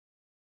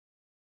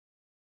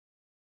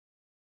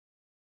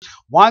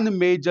One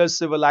major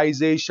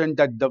civilization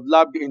that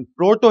developed in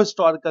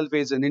proto-historical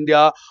phase in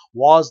India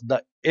was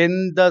the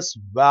Indus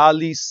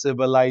Valley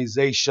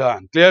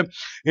civilization. Clear?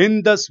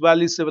 Indus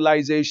Valley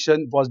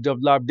civilization was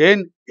developed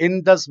in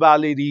Indus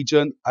Valley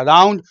region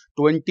around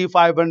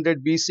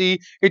 2500 BC.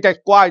 It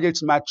acquired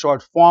its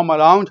matured form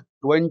around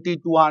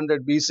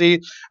 2200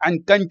 BC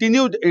and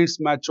continued its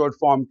matured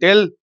form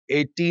till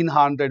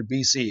 1800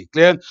 BC.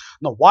 Clear?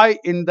 Now, why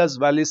Indus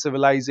Valley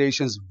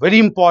civilization is very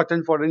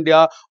important for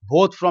India,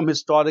 both from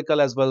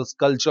historical as well as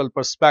cultural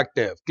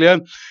perspective.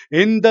 Clear?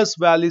 Indus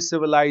Valley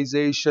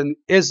civilization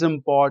is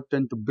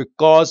important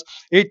because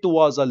it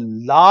was a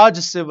large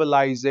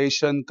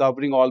civilization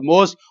covering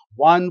almost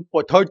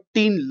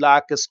 113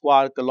 lakh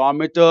square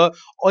kilometer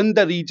on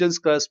the regions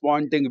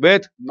corresponding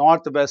with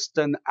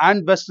northwestern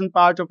and western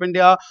part of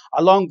India,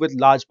 along with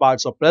large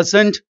parts of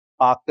present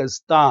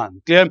Pakistan.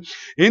 Clear?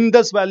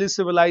 Indus Valley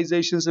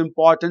civilization is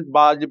important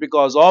largely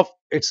because of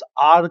its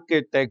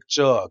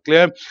architecture.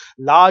 Clear?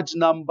 Large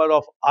number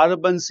of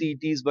urban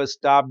cities were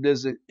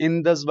established in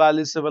Indus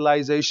Valley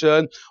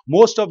civilization.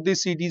 Most of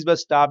these cities were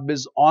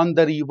established on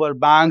the river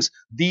banks.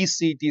 These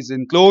cities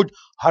include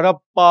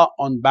Harappa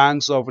on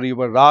banks of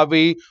river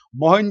Ravi,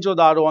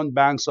 Mohenjo-daro on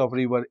banks of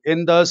river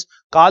Indus,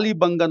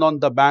 Kalibangan on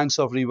the banks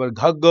of river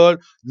Ghaggar,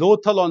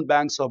 Lothal on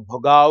banks of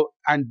Bhogao,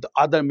 and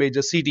other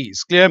major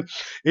cities. Clear?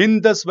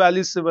 Indus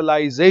Valley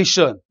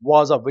civilization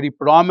was a very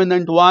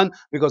prominent one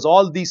because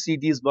all these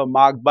cities were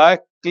marked by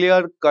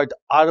clear-cut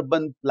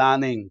urban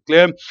planning.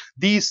 Clear?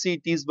 These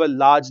cities were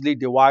largely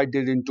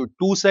divided into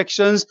two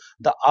sections,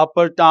 the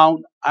upper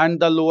town and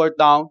the lower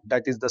town,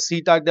 that is the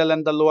citadel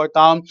and the lower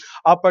town.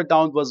 Upper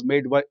town was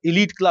meant for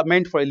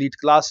elite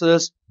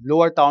classes,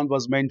 lower town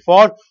was meant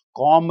for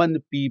common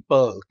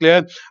people.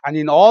 Clear? And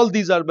in all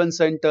these urban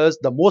centers,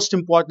 the most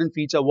important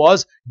feature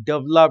was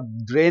developed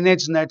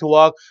drainage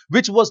network,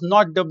 which was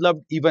not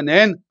developed even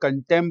in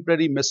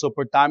contemporary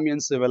Mesopotamian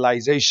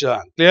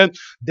civilization. Clear?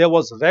 There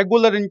was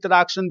regular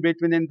interaction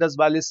between Indus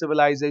Valley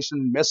civilization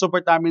and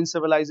Mesopotamian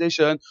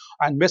civilization,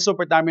 and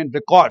Mesopotamian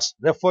records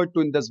referred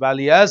to Indus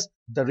Valley as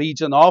the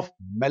region of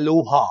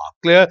Meluha.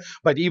 Clear?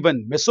 But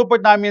even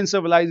Mesopotamian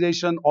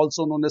civilization,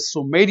 also known as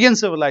Sumerian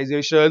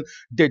civilization,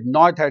 did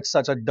not have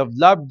such a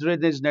developed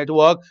drainage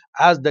network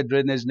as the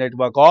drainage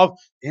network of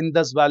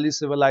Indus Valley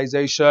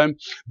civilization.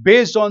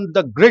 Based on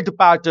the grid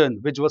pattern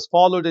which was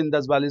followed in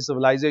Indus Valley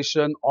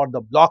civilization, or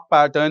the block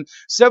pattern,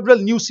 several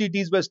new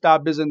cities were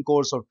established in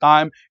course of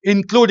time,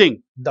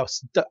 including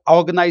the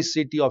organized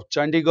city of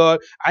Chandigarh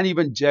and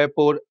even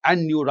Jaipur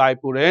and New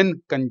Raipur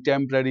in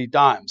contemporary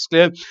times.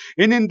 Clear?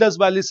 In Indus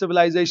Valley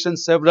civilization,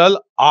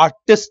 several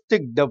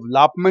artistic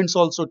developments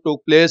also took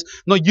place.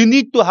 Now, you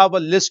need to have a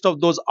list of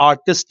those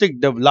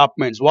artistic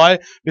developments. Why?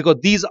 Because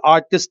these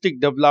artistic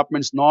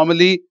developments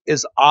normally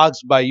is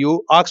asked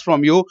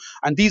from you,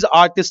 and these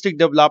artistic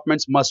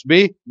developments must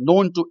be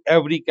known to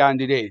every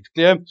candidate.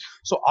 Clear?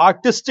 So,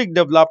 artistic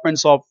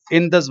developments of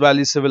Indus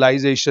Valley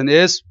civilization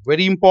is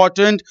very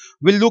important.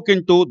 We'll look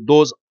into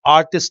those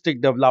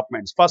artistic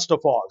developments. First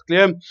of all,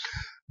 clear?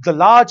 The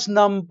large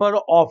number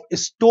of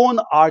stone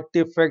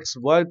artifacts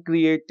were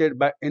created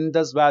by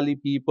Indus Valley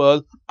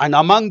people, and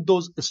among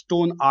those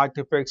stone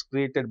artifacts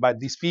created by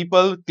these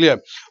people,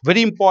 clear,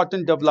 very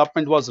important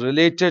development was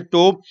related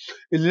to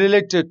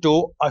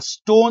a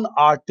stone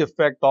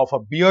artifact of a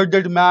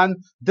bearded man.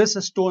 This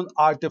stone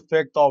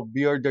artifact of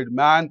bearded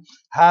man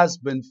has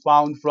been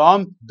found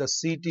from the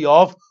city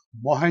of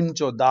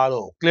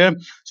Mohenjo-daro. Clear?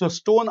 So,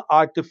 stone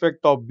artifact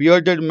of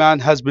bearded man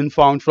has been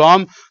found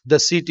from the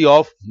city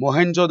of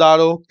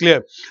Mohenjo-daro.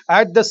 Clear?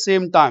 At the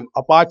same time,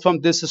 apart from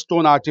this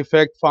stone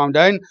artifact found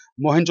in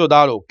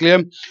Mohenjo-daro,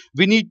 clear,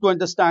 we need to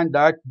understand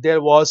that there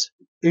was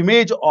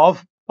image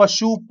of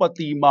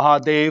Pashupati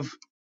Mahadev.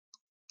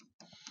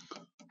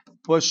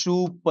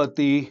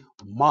 Pashupati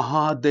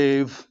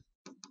Mahadev.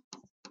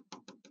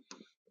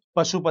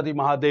 Pashupati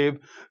Mahadev,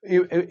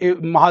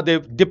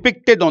 Mahadev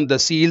depicted on the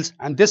seals,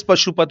 and this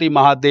Pashupati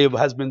Mahadev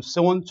has been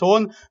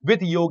shown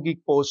with yogic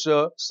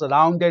posture,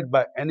 surrounded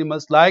by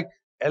animals like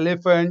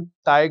elephant,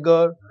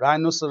 tiger,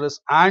 rhinoceros,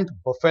 and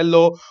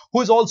buffalo, who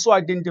is also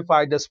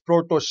identified as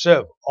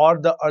Proto-Shiv, or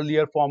the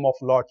earlier form of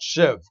Lord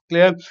Shiv.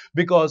 Clear?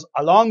 Because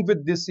along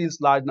with this is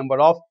large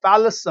number of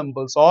phallus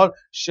symbols or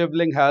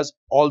shivling has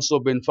also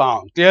been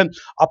found. Clear?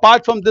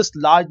 Apart from this,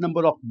 large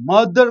number of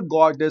mother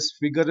goddess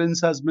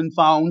figurines has been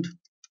found.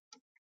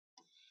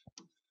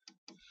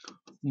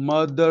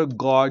 Mother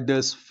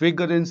goddess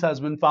figurines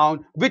has been found,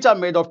 which are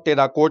made of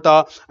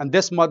terracotta, and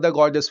this mother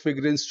goddess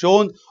figurines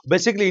shown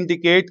basically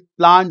indicate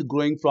plant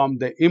growing from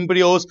the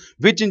embryos,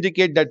 which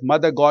indicate that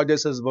mother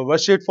goddesses were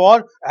worshipped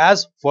for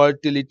as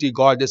fertility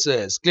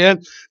goddesses. Clear?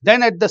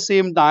 Then at the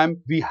same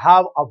time, we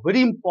have a very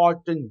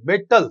important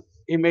metal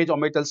image or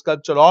metal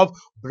sculpture of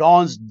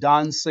bronze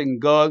dancing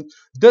girl.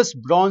 This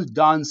bronze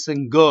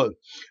dancing girl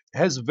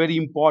is very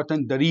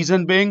important. The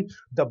reason being,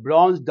 the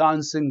bronze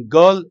dancing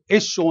girl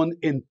is shown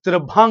in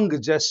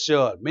Tribhang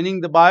gesture,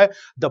 meaning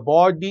the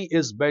body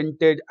is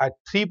bented at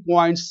 3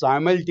 points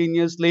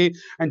simultaneously,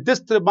 and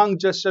this Tribhang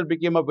gesture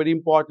became a very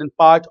important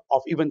part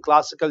of even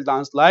classical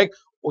dance like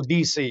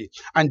Odissi.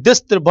 And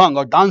this Tribhang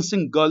or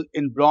dancing girl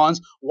in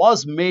bronze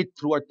was made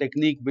through a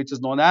technique which is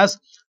known as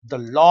the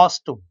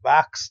lost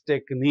wax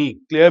technique.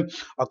 Clear?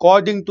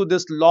 According to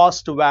this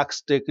lost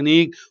wax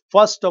technique,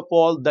 first of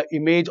all, the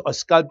image or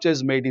sculpture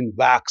is made in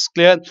wax.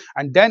 Clear?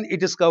 And then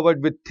it is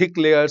covered with thick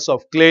layers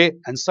of clay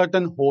and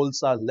certain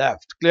holes are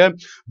left. Clear?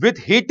 With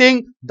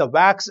heating, the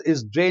wax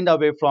is drained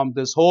away from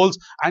these holes,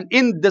 and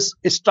in this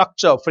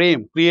structure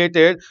frame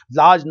created,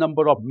 large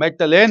amount of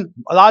metal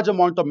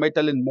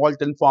in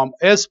molten form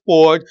is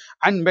poured,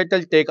 and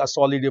metal take a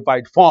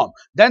solidified form.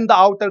 Then the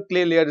outer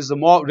clay layer is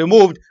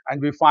removed,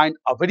 and we find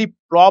a very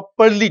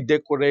properly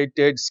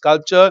decorated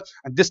sculpture,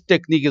 and this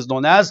technique is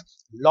known as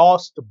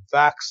lost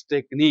wax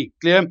technique.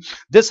 Clear?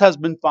 This has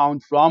been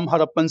found from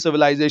Harappan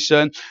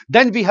civilization.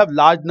 Then we have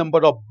large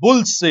number of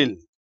bull seal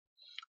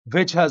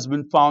which has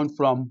been found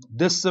from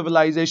this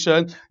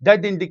civilization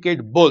that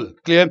indicate bull.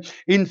 Clear?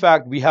 In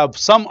fact, we have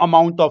some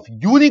amount of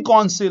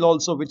unicorn seal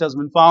also which has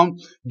been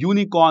found.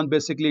 Unicorn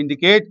basically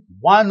indicate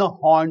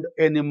one-horned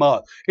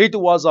animal. It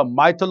was a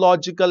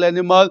mythological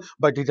animal,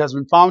 but it has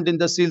been found in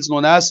the seals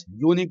known as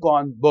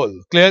unicorn bull.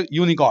 Clear?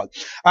 Unicorn.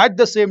 At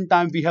the same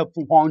time, we have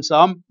found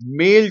some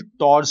male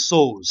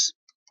torsos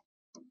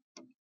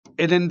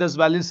in Indus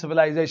Valley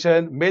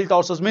civilization. Male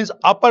torsos means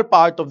upper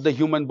part of the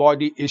human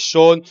body is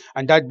shown,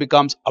 and that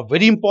becomes a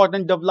very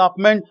important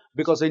development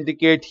because it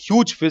indicate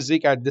huge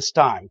physique at this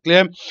time.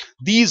 Clear?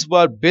 These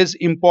were big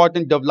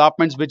important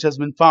developments which has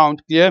been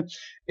found. Clear?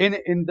 In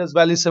Indus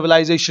Valley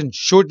civilization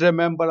should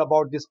remember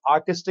about these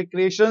artistic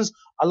creations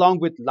along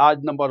with large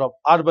number of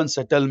urban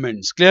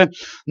settlements. Clear?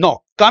 Now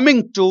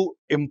coming to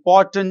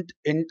important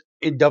in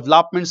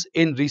developments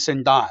in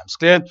recent times.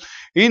 Clear?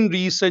 In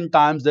recent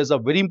times, there's a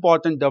very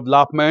important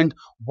development.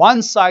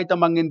 One site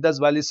among Indus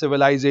Valley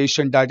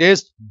civilization, that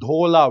is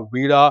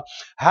Dholavira,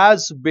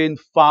 has been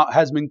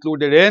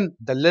included in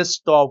the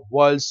list of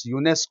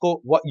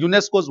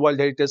UNESCO's World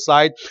Heritage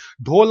Site.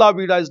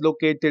 Dholavira is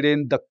located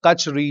in the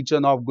Kutch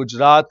region of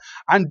Gujarat,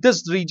 and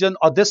this region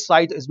or this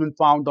site has been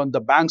found on the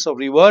banks of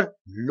river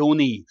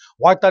Luni.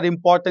 What are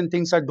important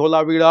things at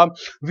Dholavira?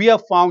 We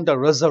have found a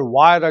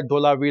reservoir at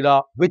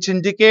Dholavira which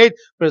indicate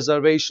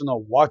preservation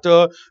of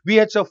water. We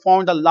have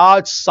found a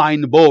large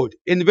signboard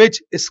in which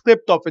a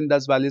script of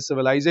Indus Valley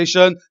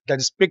civilization, that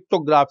is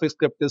pictographic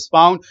script, is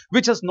found,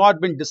 which has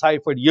not been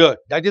deciphered yet.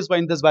 That is why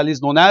Indus Valley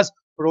is known as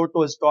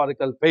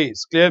proto-historical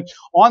phase. Clear?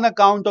 On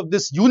account of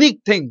this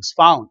unique things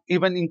found,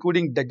 even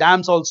including the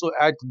dams also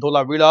at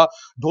Dholavira.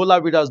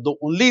 Dholavira is the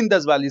only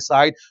Indus Valley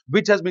site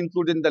which has been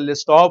included in the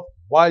list of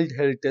World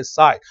Heritage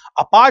Site.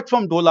 Apart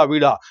from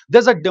Dholavira,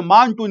 there's a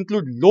demand to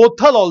include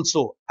Lothal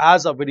also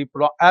as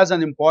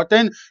an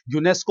important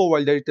UNESCO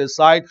World Heritage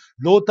Site.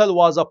 Lothal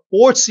was a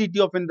port city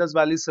of Indus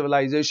Valley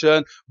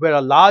civilization where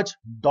a large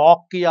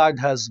dockyard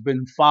has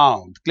been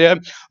found. Clear?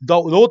 The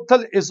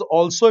Lothal is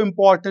also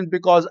important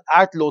because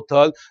at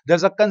Lothal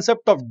there's a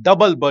concept of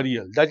double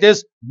burial, that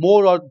is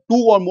more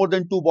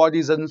than two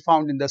bodies are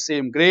found in the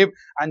same grave,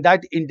 and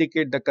that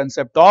indicate the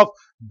concept of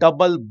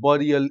double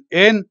burial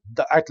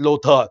at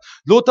Lothal.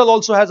 Lothal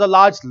also has a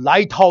large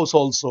lighthouse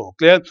also.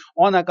 Clear?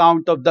 On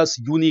account of this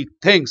unique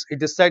things,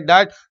 it is said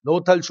that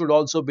Lothal should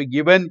also be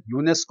given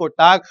UNESCO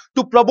tag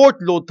to promote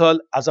Lothal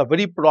as a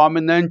very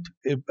prominent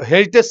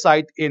heritage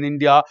site in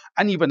India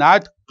and even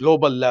at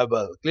global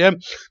level. Clear?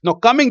 Now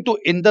coming to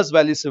Indus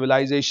Valley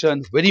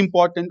civilization, very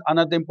important,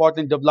 another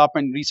important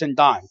development in recent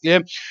time.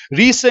 Clear?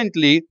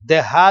 Recently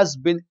there has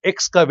been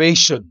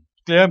excavation.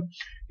 Clear?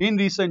 In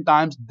recent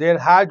times, there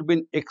had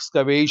been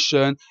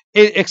excavation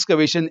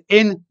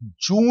in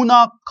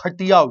Juna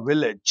Khatia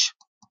village.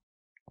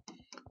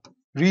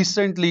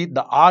 Recently,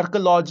 the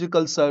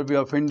Archaeological Survey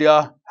of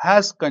India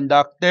has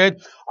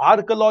conducted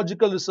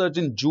archaeological research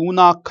in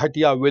Juna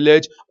Khatia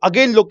village,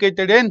 again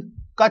located in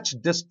Kutch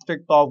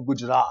district of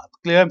Gujarat.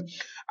 Clear?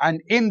 And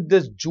in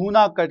this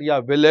Juna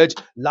Khatia village,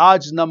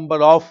 large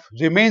number of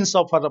remains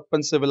of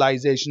Harappan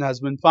civilization has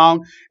been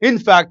found. In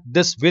fact,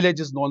 this village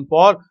is known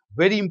for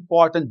very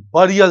important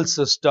burial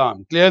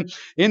system. Clear?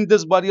 In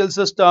this burial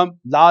system,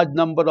 large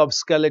number of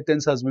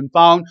skeletons has been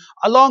found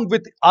along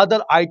with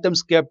other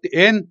items kept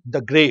in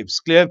the graves.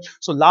 Clear?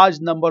 So large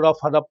number of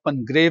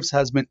Harappan graves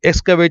has been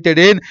excavated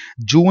in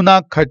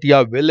Juna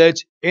Khatia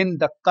village in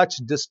the Kutch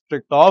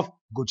district of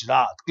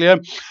Gujarat. Clear?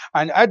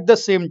 And at the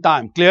same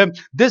time, clear,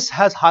 this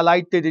has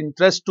highlighted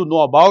interest to know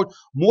about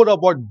more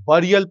about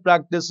burial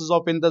practices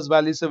of Indus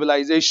Valley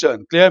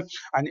civilization. Clear?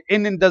 And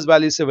in Indus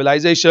Valley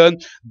civilization,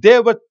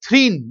 there were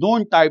three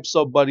known types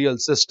of burial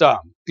system.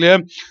 Clear?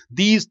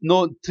 These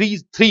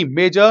three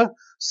major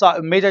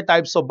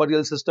types of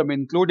burial system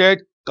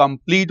included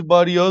complete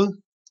burial,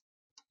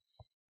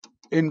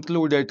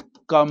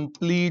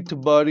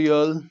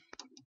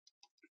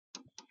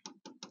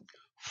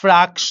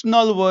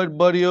 fractional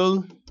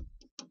burial,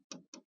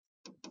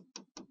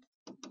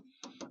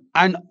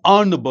 and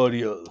urn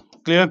burial.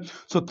 Clear?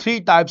 So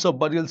three types of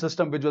burial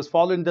system which was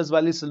followed in this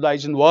valley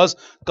civilization was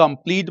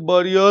complete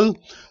burial,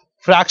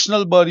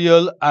 fractional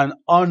burial and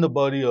urn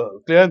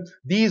burial. Clear?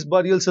 These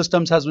burial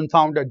systems has been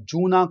found at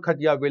Juna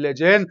Khatia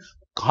village in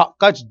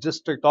Kutch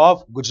district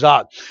of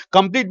Gujarat.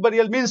 Complete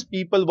burial means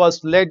people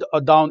was laid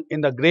down in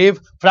the grave.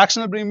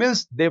 Fractional burial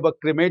means they were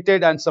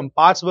cremated and some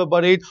parts were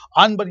buried.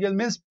 Urn burial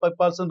means a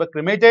person were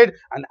cremated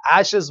and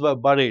ashes were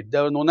buried.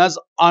 They were known as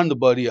urn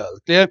burial.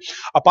 Clear?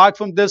 Apart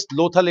from this,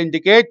 Lothal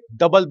indicate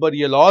double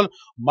burial or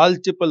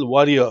multiple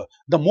burial.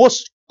 The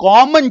most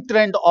common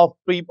trend of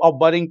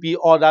burying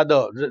or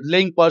rather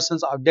laying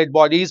persons or dead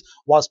bodies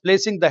was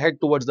placing the head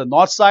towards the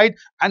north side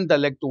and the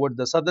leg towards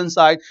the southern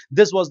side.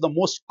 This was the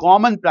most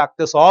common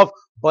practice of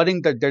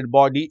burying the dead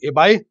body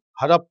by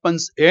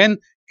Harappans in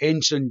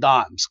ancient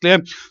times. Clear?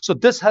 So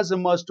this has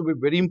emerged to be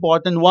very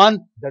important one,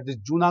 that is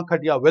Juna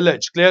Khatia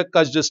village. Clear?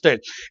 Kutch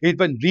district.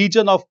 Even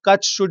region of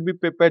Kutch should be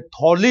prepared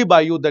thoroughly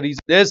by you. The reason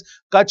is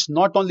Kutch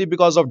not only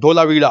because of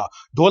Dholavira.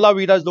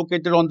 Dholavira is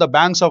located on the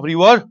banks of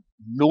river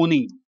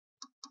Loni.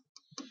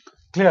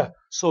 Clear?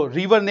 So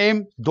river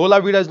name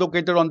Dholavira is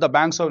located on the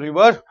banks of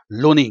river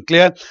Loni.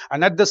 Clear?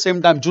 And at the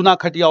same time Juna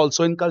Khatia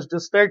also in Kutch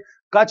district.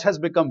 Kutch has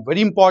become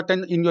very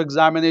important in your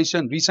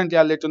examination. Recently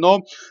I'll let you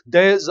know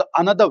there is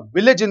another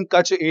village in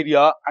Kutch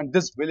area and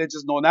this village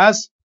is known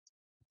as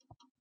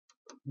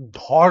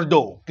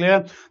Dhordo.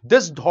 Clear?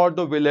 This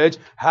Dhordo village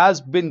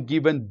has been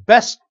given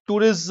Best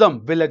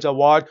Tourism Village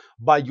Award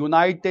by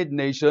United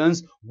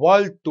Nations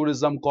World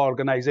Tourism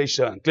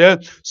Organization. Clear?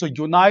 So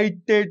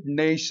United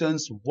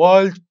Nations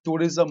World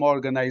Tourism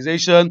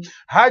Organization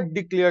had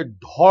declared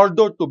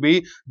Dhordo to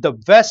be the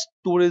best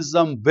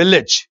tourism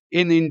village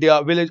in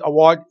India, village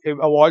award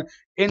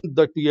in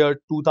the year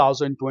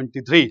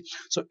 2023.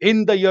 So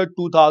in the year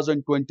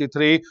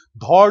 2023,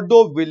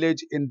 Dhordo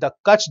village in the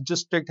Kutch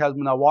district has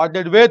been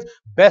awarded with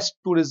Best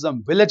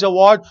Tourism Village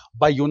Award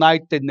by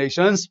United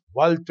Nations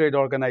World Trade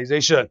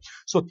Organization.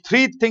 So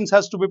three things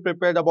has to be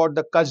prepared about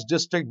the Kutch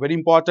district, very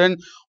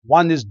important.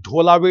 One is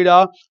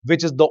Dholavira,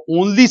 which is the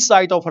only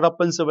site of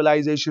Harappan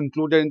civilization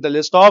included in the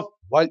list of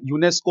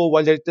UNESCO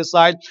World Heritage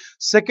Site.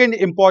 Second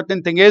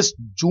important thing is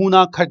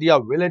Juna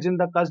Khatia village in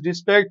the Kutch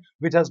district,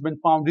 which has been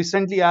found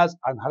recently as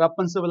an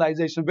Harappan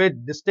civilization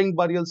with distinct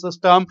burial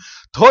system.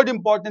 Third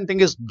important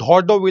thing is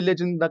Dhordo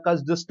village in the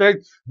Kutch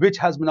district, which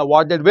has been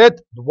awarded with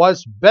the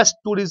world's best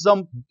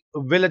tourism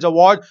village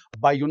award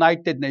by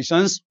United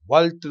Nations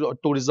World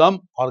Tourism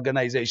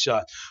Organization.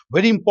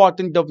 Very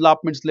important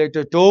developments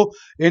later to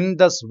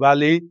Indus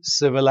Valley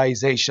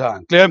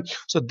civilization. Clear?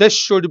 So this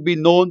should be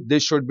known,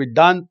 this should be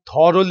done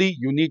thoroughly.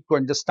 You need to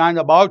understand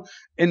about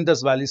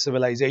Indus Valley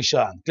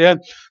civilization. Clear?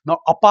 Now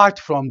apart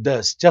from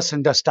this, just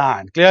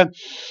understand. Clear?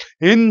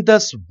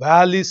 Indus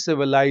Valley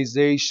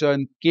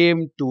civilization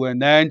came to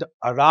an end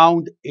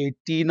around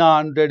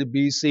 1800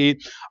 BC.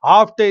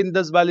 After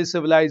Indus Valley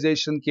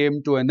civilization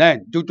came to an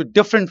end due to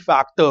different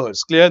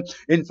factors. Clear?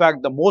 In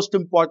fact, the most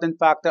important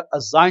factor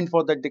assigned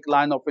for the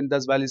decline of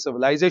Indus Valley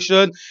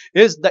civilization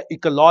is the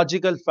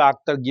ecological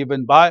factor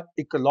given by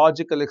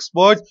ecological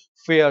expert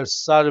Fair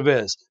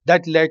Service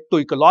that led to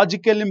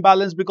ecological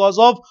imbalance because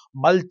of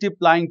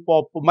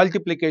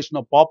multiplication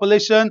of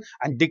population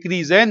and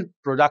decrease in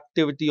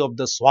productivity of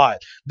the soil.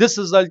 This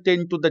resulted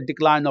into the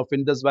decline of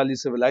Indus Valley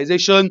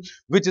civilization,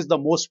 which is the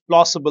most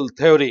plausible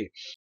theory.